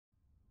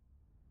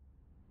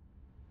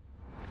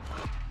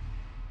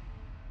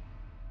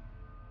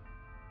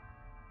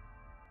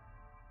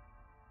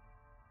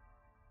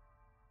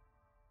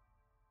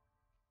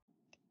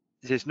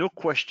there's no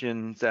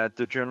question that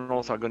the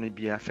journals are going to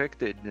be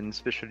affected, and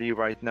especially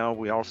right now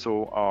we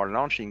also are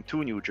launching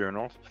 2 new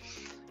journals.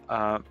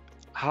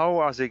 How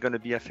are they going to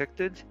be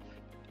affected?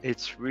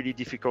 It's really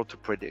difficult to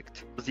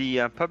predict.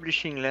 The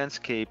publishing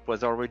landscape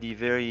was already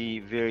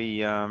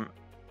very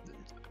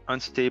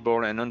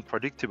unstable and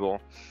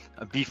unpredictable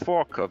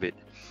before COVID.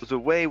 The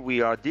way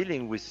we are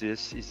dealing with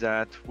this is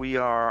that we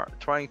are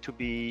trying to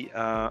be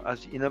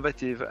as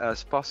innovative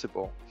as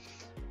possible.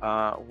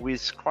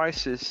 With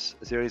crisis,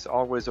 there is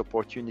always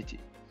opportunity,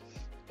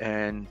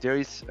 and there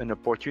is an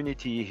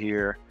opportunity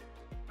here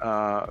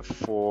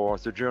for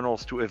the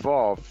journals to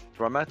evolve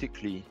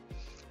dramatically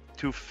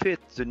to fit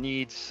the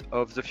needs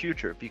of the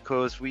future,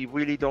 because we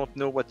really don't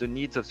know what the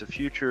needs of the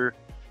future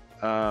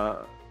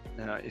are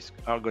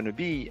going to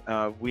be.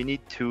 We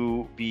need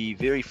to be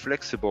very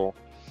flexible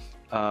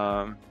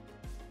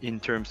in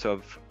terms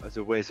of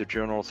the way the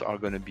journals are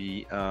going to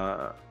be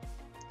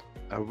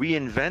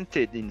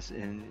reinvented.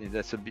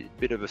 That's a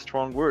bit of a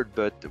strong word,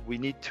 but we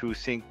need to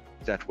think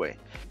that way.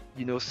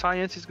 You know,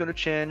 science is going to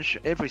change.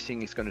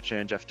 Everything is going to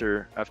change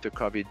after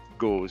COVID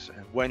goes,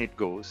 when it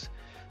goes.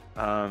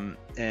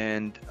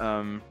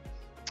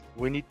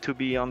 We need to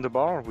be on the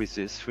ball with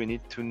this. We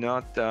need to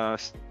not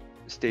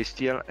stay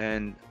still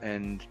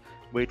and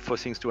wait for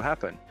things to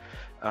happen.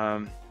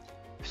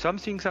 Some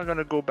things are going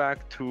to go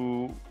back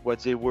to what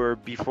they were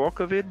before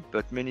COVID,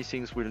 but many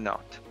things will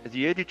not.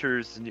 The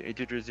editors and the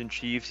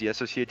editors-in-chief, the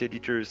associate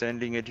editors,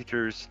 handling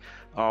editors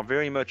are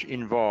very much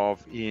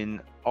involved in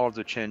all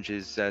the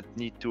changes that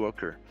need to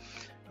occur.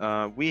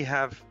 We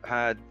have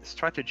had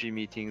strategy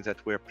meetings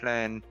that were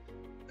planned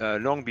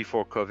long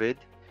before COVID,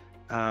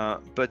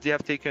 but they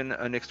have taken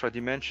an extra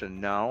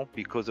dimension now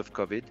because of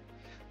COVID.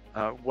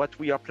 What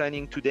we are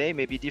planning today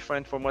may be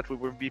different from what we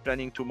will be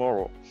planning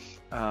tomorrow.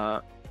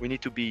 We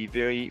need to be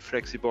very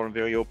flexible and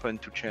very open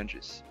to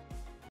changes.